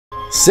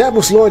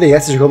Servus Leute,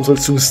 herzlich willkommen zurück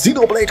zu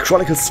Xenoblade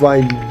Chronicles 2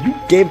 New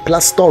Game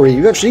Plus Story.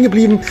 Wir waren stehen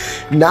geblieben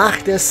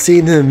nach der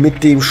Szene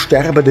mit dem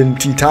sterbenden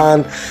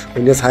Titan.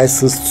 Und jetzt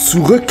heißt es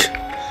zurück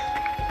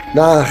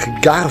nach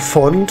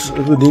Garfond.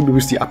 Wir nehmen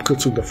übrigens die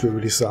Abkürzung dafür,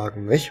 würde ich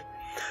sagen, nicht?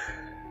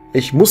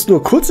 Ich muss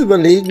nur kurz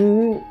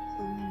überlegen,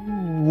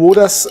 wo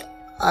das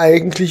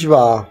eigentlich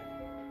war.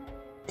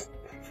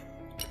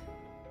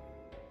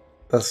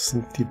 Das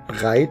sind die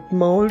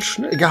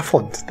Breitmaulschnäbel.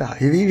 Garfond, da.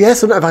 Wie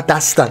heißt du denn einfach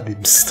das da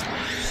nimmst?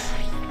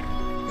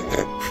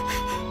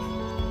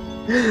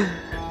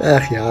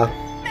 Ach ja.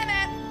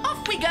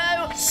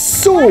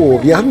 So,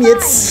 wir haben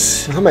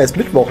jetzt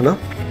Mittwoch, ne?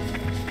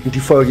 Und die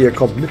Folge hier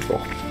kommt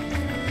Mittwoch.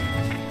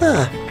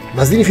 Ah,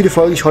 mal sehen, wie viele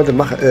Folgen ich heute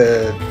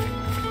mache.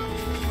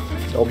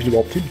 Glaube ich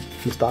überhaupt hin?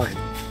 Ich muss dahin.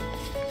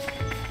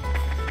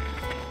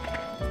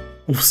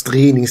 Aufs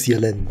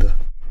Trainingsgelände.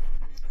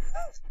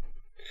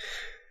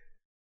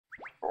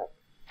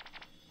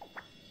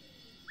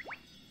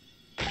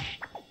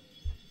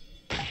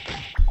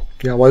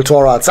 Jawohl,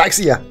 Tora, zeig's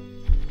ihr!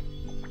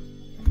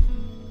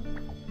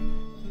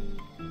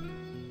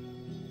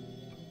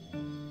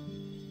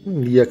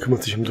 Lia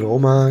kümmert sich um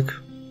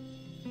Dromark.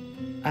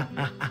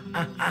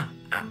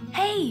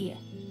 Hey,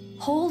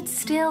 hold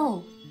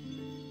still.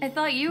 I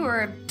thought you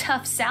were a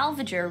tough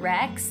salvager,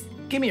 Rex.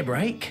 Give me a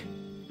break.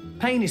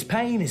 Pain is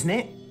pain, isn't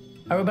it?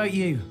 How about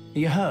you? Are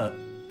you hurt?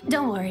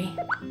 Don't worry,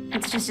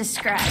 it's just a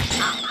scratch.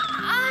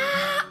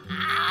 That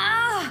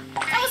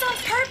was on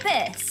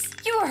purpose.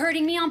 You were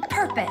hurting me on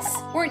purpose,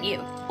 weren't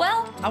you?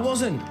 Well, I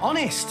wasn't,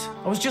 honest.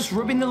 I was just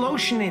rubbing the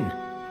lotion in.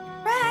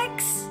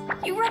 Rex,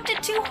 you rubbed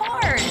it too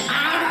hard. It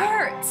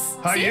hurts.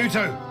 Hey, See? you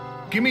two,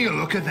 give me a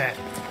look at that.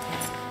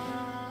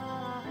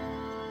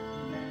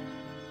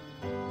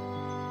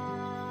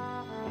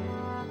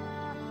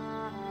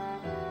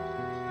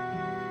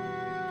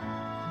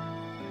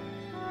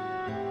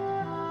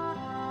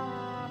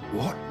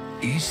 What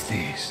is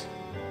this?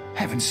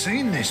 Haven't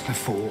seen this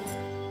before.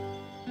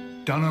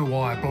 Don't know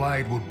why a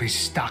blade would be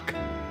stuck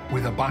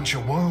with a bunch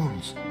of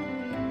wounds.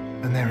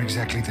 And they're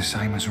exactly the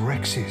same as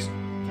Rex's.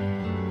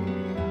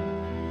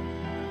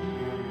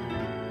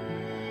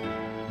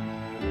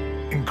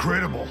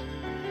 Incredible.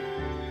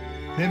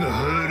 Never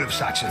heard of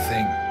such a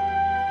thing.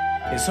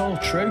 It's all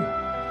true.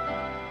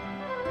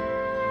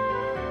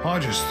 I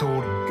just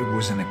thought it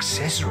was an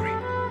accessory.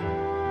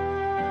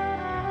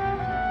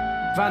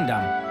 Van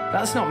Damme,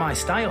 that's not my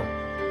style.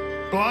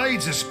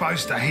 Blades are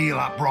supposed to heal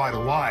up right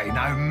away,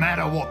 no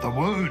matter what the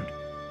wound.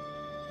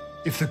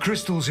 If the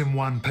crystal's in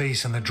one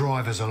piece and the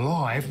driver's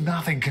alive,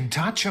 nothing can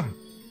touch him.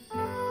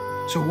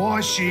 So why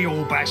is she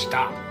all bashed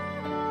up?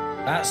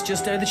 That's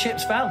just how the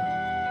chips fell.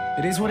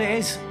 It is what it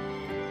is.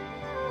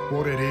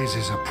 What it is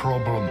a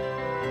problem.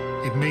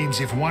 It means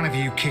if one of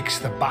you kicks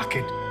the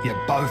bucket, you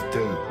both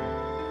do.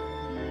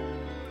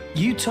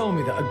 You told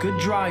me that a good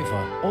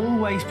driver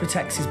always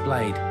protects his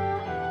blade.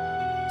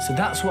 So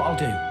that's what I'll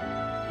do.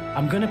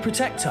 I'm gonna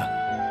protect her.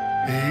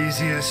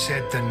 Easier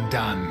said than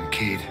done,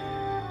 kid.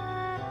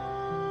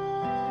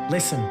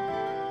 Listen,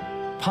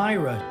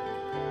 Pyra,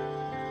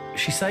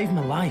 she saved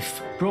my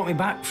life, brought me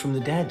back from the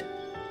dead.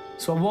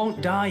 So I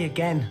won't die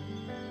again.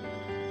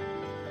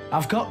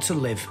 I've got to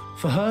live,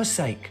 for her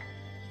sake,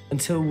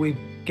 until we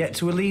get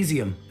to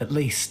Elysium, at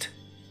least.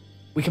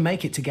 We can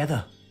make it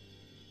together.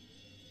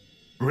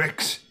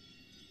 Rex,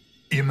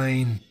 you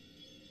mean?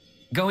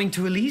 Going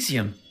to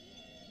Elysium?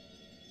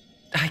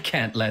 I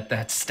can't let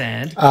that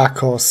stand.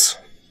 Akhos.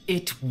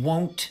 It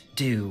won't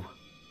do.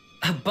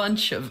 A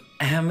bunch of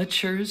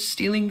amateurs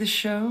stealing the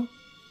show?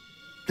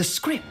 The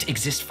script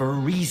exists for a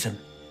reason.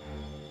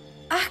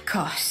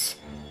 Akhos.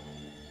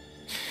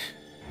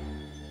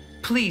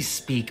 Please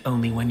speak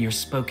only when you're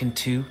spoken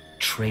to,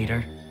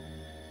 traitor.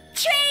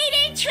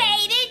 Traitor,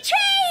 traitor,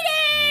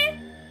 traitor!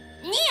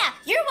 Yeah,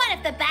 you're one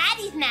of the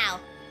baddies now,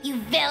 you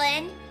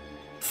villain.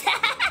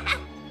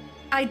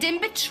 I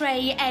didn't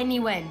betray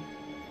anyone.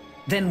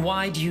 Then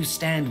why do you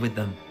stand with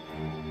them?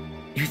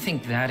 You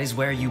think that is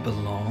where you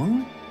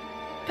belong?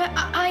 But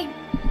I...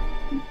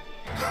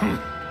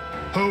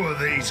 Who are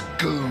these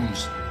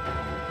goons?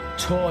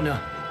 Torna.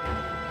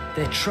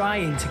 They're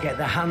trying to get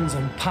their hands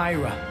on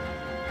Pyra.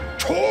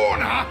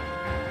 Torna?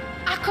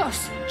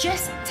 Akhos,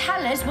 just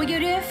tell us what you're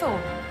here for.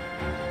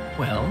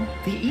 Well,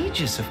 the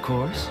Aegis, of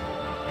course.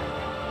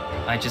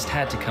 I just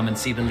had to come and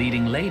see the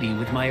leading lady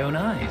with my own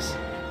eyes.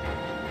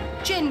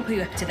 Jin put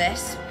you up to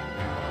this.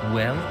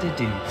 Well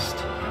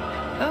deduced.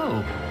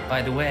 Oh,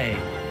 by the way,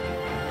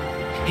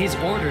 his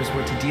orders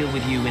were to deal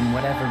with you in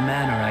whatever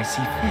manner I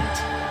see fit.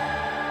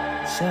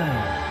 So,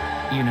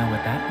 you know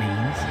what that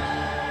means.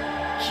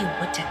 He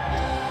wouldn't.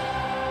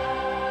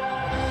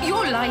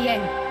 You're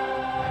lying.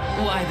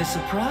 Why the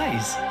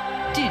surprise?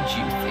 Did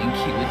you think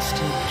he would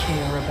still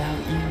care about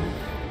you?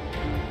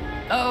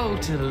 Oh,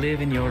 to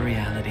live in your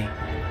reality.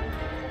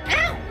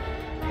 Ow!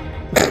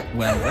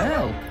 Well,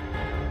 well.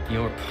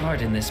 Your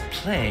part in this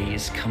play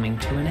is coming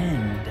to an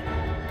end.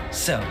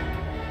 So,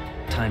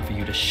 time for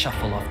you to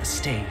shuffle off the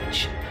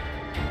stage.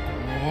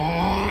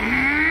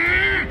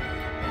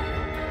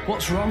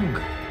 What's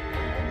wrong?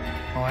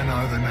 I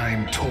know the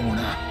name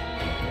Torna.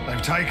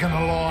 They've taken the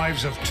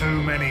lives of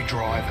too many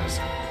drivers,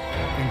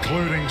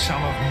 including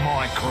some of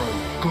my crew,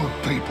 good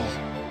people.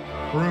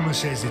 Rumour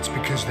says it's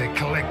because they're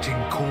collecting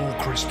core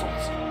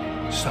crystals.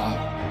 So,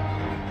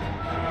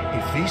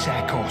 if this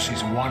Akhos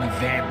is one of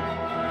them...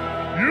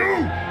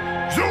 You!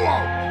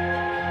 Zuo!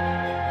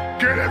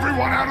 Get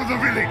everyone out of the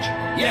village!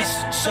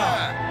 Yes,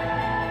 sir.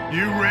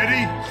 You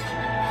ready?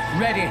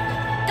 Ready.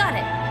 Got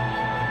it.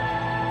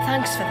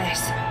 Thanks for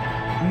this.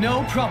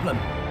 No problem.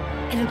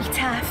 It'll be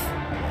tough.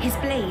 His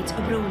blade,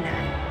 Obrona,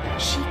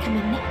 she can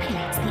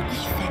manipulate the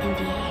ether in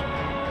the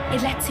air.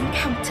 It lets him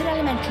counter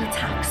elemental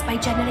attacks by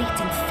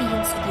generating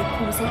fields of the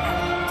opposing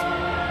element.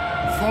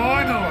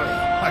 Finally!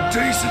 A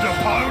decent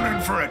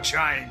opponent for a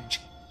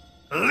change.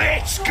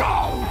 Let's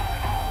go!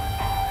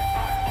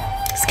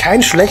 Ist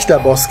kein schlechter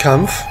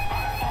Bosskampf.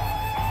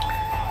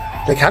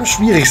 Der kann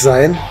schwierig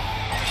sein.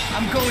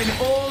 I'm going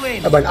all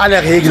in. Aber in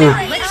aller Regel.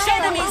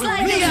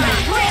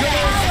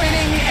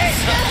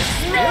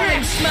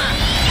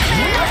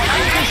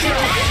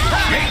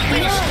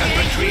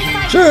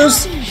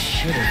 Tschüss!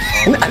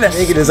 In aller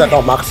Regel ist er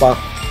noch machbar.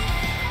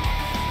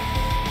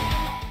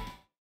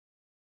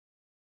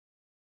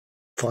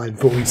 Vor allem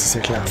für uns ist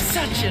ja klar.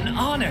 Such an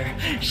honor,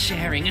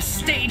 sharing a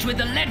stage with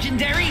the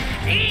legendary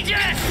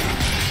Aegis!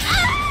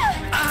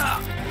 Huh?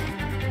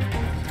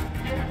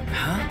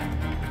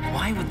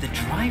 Why would the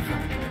driver?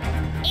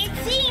 It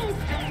seems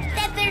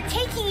that they're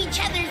taking each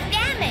other's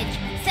damage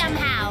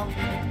somehow.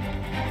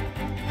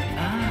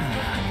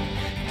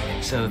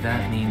 So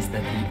that means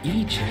that the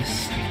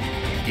Aegis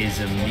is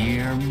a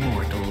mere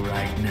mortal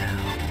right now.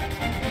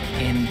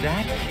 In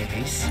that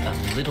case, a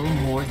little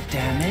more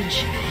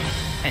damage,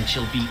 and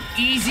she'll be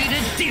easy to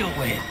deal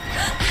with.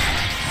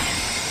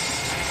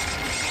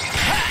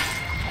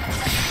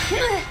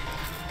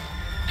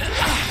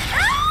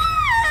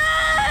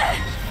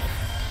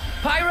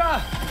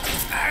 Pyra!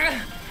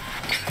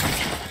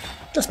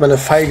 Das ist mal eine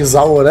feige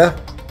Sau, oder?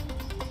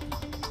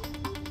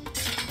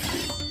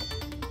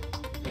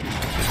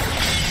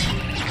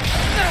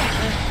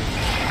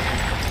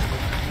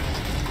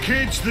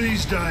 Kids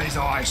these days,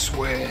 I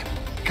swear,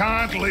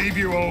 can't leave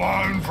you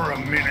alone for a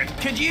minute.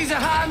 Could use a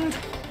hand.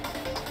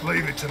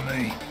 Leave it to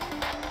me.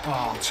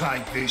 I'll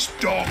take this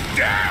dog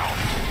down.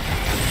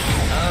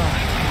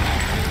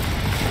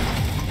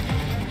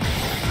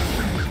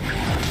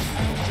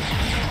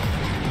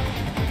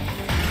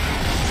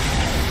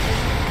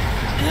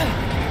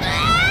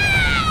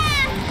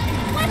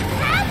 What's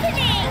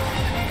happening?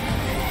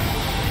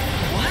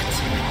 What?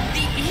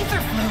 The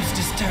ether flow's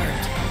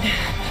disturbed.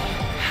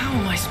 How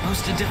am I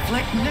supposed to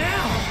deflect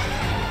now?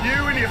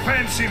 You and your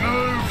fancy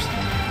moves.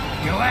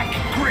 You lack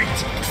grit.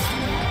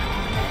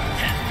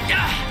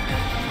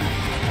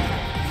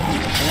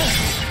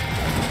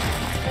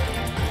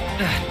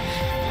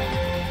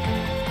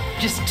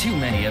 Just too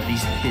many of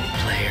these bit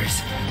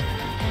players.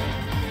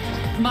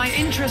 My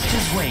interest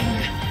has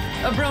waned.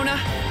 Obrona,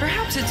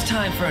 perhaps it's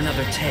time for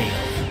another tale.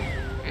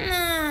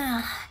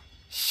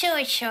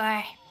 Sure.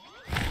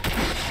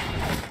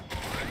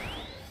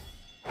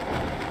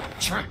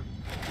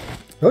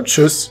 Und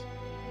tschüss.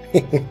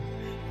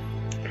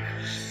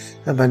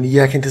 Aber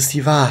Nia kennt es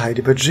die Wahrheit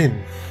über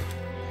Jin.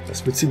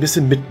 Das wird sie ein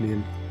bisschen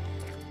mitnehmen.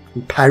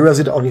 Und Pyra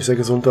sieht auch nicht sehr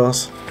gesund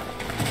aus.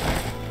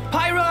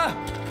 Pyra!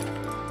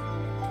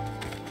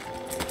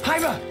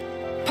 Pyra!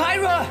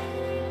 Pyra!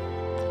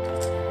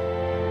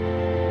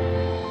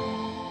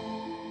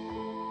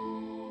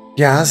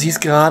 Ja, sie ist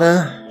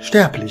gerade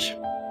sterblich.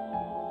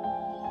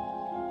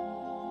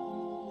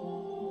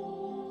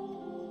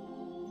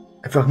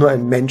 Einfach nur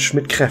ein Mensch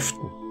mit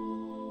Kräften.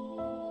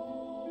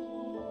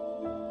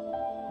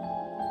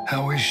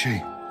 How is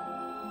she?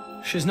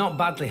 She's not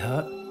badly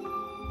hurt.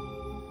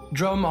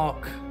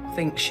 Dromark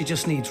thinks she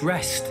just needs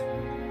rest.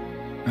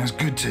 That's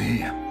good to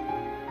hear.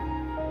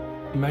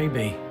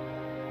 Maybe.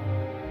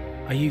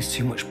 I used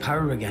too much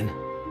power again.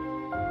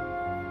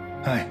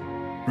 Hey,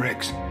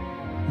 Rex.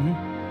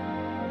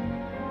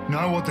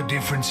 Know what the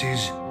difference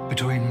is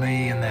between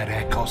me and that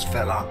Akhos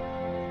fella?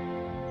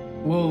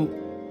 Well,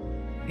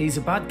 he's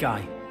a bad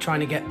guy,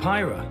 trying to get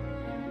Pyra.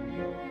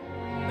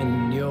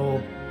 And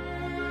you're...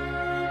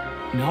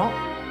 not?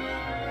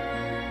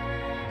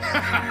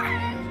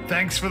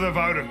 Thanks for the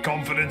vote of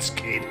confidence,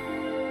 kid.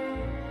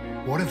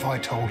 What if I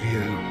told you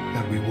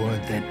that we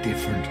weren't that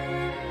different?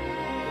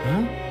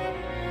 Huh?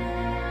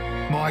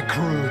 My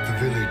crew at the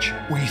village,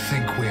 we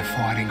think we're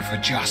fighting for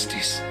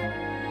justice.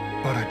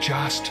 But a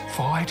just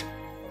fight?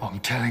 I'm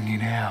telling you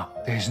now,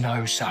 there's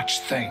no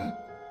such thing.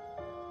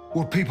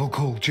 What people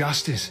call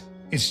justice,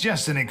 it's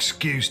just an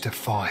excuse to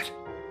fight.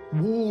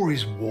 War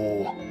is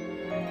war.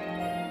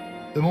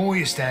 The more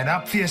you stand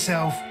up for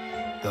yourself,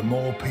 the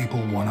more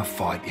people want to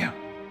fight you.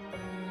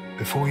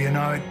 Before you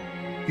know it,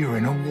 you're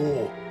in a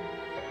war.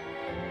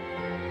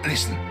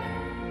 Listen,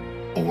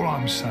 all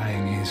I'm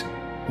saying is,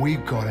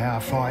 we've got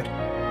our fight,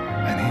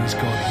 and he's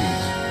got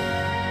his.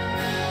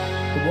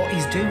 But what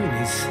he's doing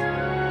is...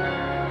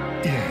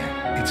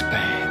 Yeah, it's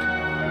bad.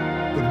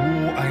 But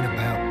war ain't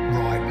about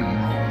right and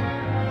wrong.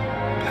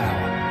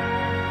 Power.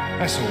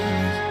 That's all it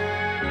is.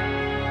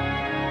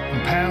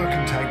 And power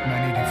can take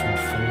many different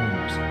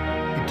forms.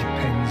 It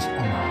depends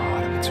on the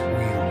heart of its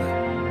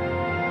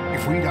wielder.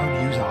 If we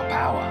don't use our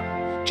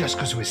power, just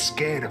because we're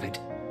scared of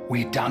it,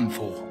 we're done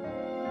for.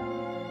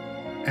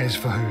 As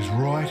for who's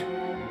right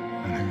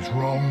and who's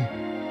wrong,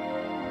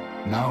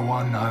 no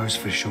one knows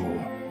for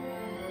sure.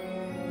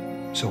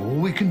 So all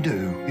we can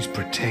do is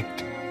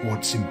protect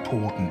what's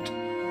important.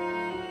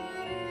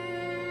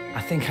 I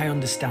think I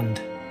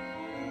understand.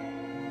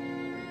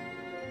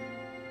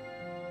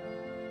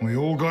 We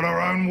all got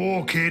our own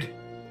war, kid.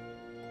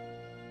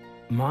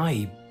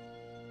 My...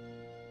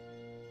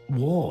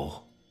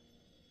 war?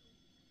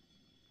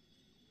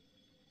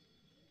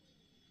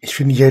 Ich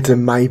finde, hier hätte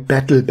My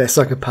Battle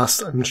besser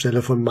gepasst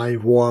anstelle von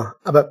My War.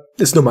 Aber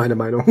ist nur meine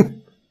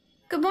Meinung.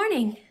 Good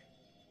morning.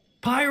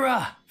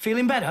 Pyra,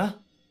 feeling better?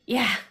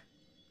 Yeah,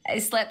 I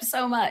slept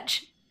so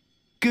much.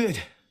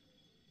 Good.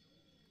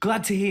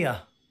 Glad to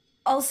hear.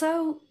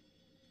 Also,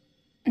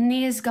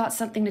 Nia's got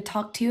something to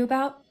talk to you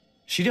about.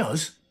 She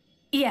does?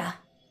 Yeah.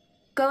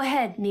 Go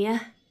ahead,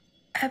 Nia.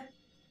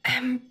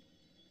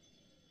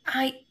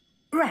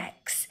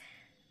 Rex,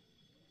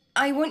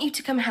 I want you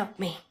to come help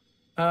me.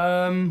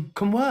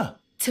 Come where?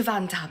 To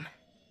Van Damme.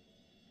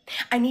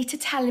 I need to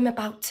tell him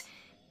about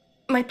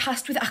my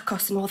past with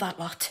Akhos and all that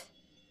lot.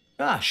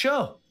 Ah,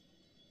 sure.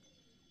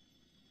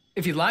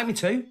 If you'd like me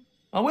to,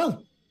 I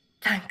will.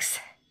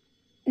 Thanks.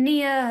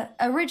 Nia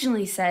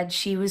originally said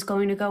she was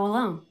going to go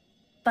alone,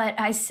 but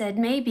I said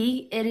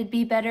maybe it'd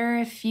be better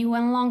if you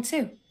went along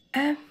too.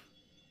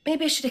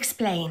 Maybe I should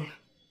explain.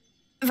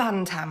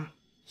 Van Damme,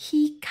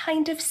 he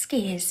kind of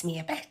scares me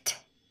a bit.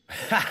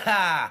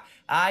 Haha,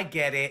 I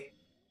get it.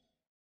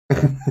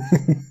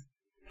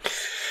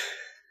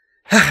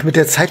 Ach, mit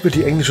der Zeit wird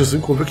die englische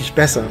Synchro wirklich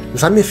besser.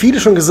 Das haben mir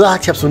viele schon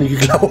gesagt, ich habe es noch nie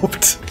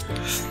geglaubt.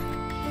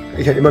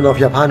 Ich halt immer noch auf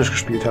Japanisch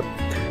gespielt habe.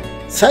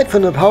 Zeit für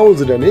eine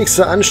Pause, der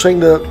nächste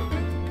anstrengende...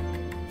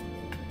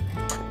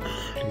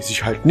 Lies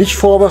ich halt nicht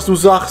vor, was du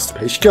sagst.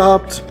 Pech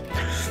gehabt.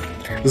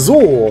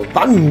 So,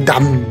 Van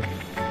Damme.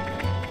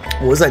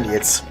 Wo ist er denn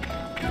jetzt?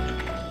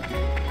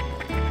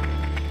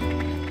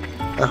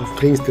 Ach, auf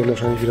Trainingsplan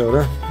wahrscheinlich wieder,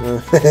 oder?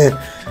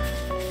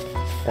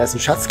 Da ist ein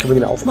Schatz, können wir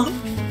den aufmachen?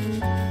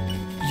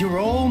 You're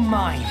all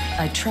mine.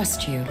 I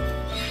trust you.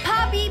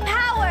 Poppy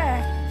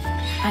power!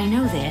 I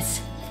know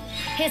this.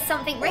 Here's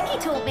something Ricky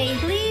taught me.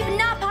 Leave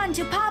Napon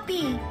to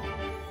Poppy.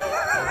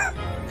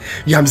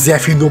 Wir haben sehr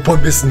viel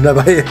Nopon-Wissen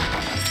dabei.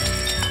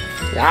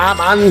 Ja,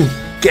 Mann!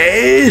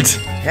 Geld!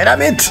 Her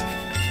damit!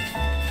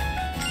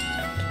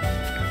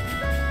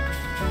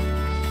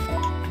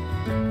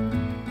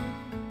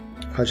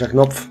 Falscher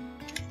Knopf.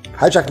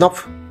 Falscher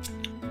Knopf.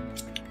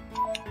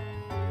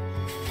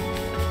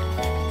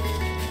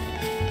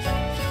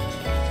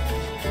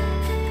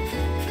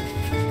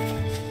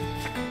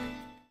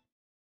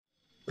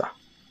 Ja.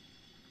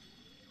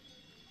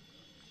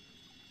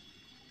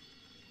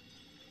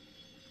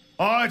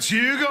 Oh, it's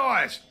you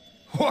guys.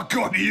 What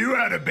got you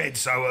out of bed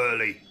so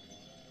early?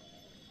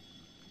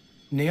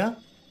 Nia?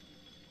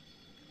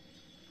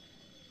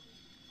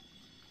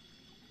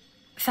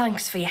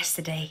 Thanks for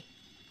yesterday.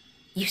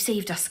 You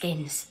saved our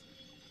skins.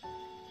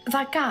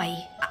 That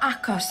guy,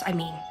 Akhos, I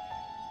mean.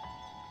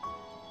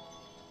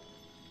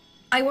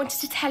 I wanted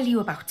to tell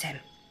you about him.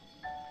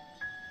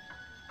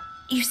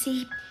 You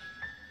see,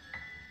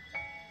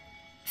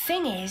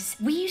 thing is,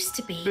 we used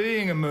to be...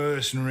 Being a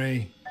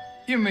mercenary,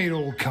 you meet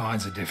all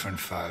kinds of different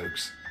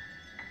folks.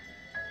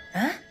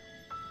 Huh?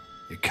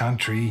 Your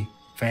country,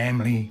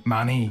 family,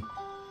 money.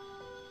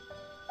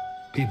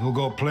 People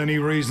got plenty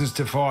reasons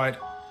to fight.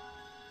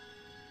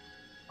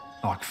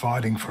 Like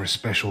fighting for a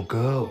special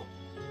girl.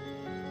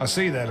 I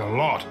see that a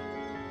lot.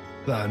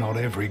 Though not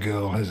every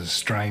girl has a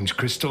strange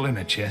crystal in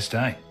her chest,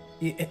 eh?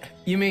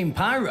 You mean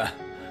Pyra?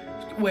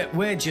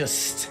 We're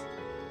just...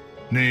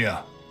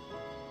 Nia,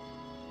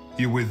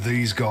 you're with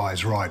these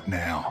guys right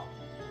now.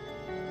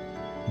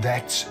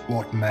 That's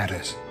what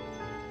matters.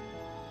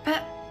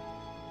 But...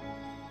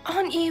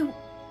 aren't you...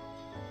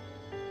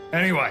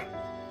 Anyway,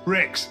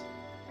 Rex,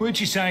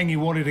 weren't you saying you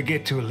wanted to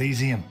get to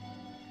Elysium?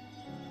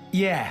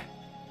 Yeah.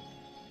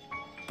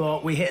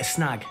 But we hit a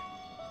snag.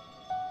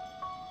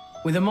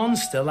 With a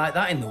monster like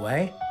that in the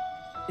way,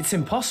 it's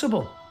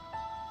impossible.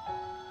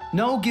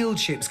 No guild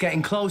ship's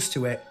getting close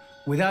to it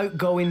without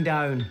going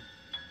down.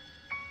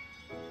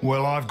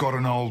 Well, I've got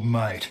an old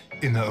mate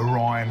in the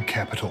Orion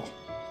capital.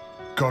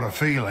 Got a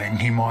feeling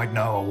he might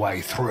know a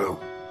way through.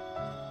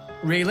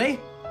 Really?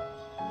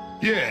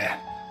 Yeah,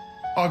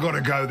 I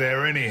gotta go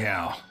there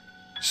anyhow,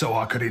 so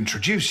I could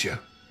introduce you.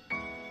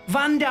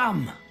 Van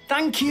Damme,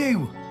 thank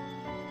you.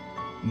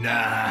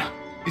 Nah,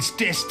 it's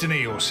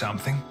destiny or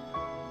something.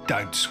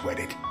 Don't sweat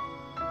it.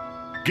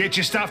 Get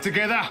your stuff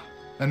together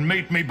and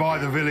meet me by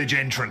the village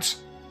entrance.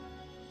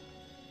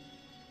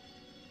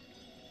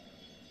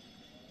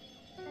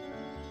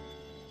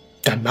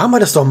 Dann machen wir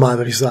das doch mal,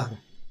 würde ich sagen.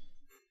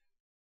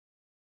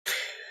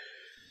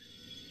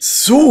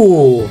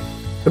 So,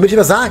 damit ich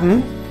was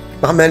sagen,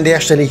 machen wir an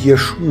der Stelle hier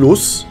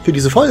Schluss für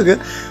diese Folge.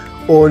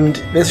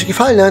 Und wenn es euch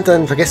gefallen hat,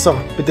 dann vergesst doch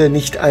bitte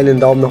nicht einen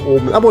Daumen nach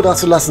oben, ein Abo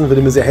dazulassen,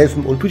 würde mir sehr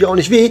helfen und tut ja auch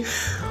nicht weh.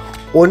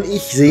 Und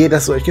ich sehe,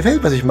 dass es euch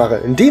gefällt, was ich mache.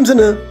 In dem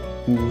Sinne,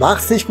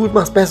 macht's nicht gut,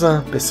 macht's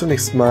besser. Bis zum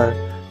nächsten Mal.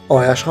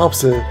 Euer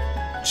Schraubsel.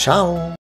 Ciao.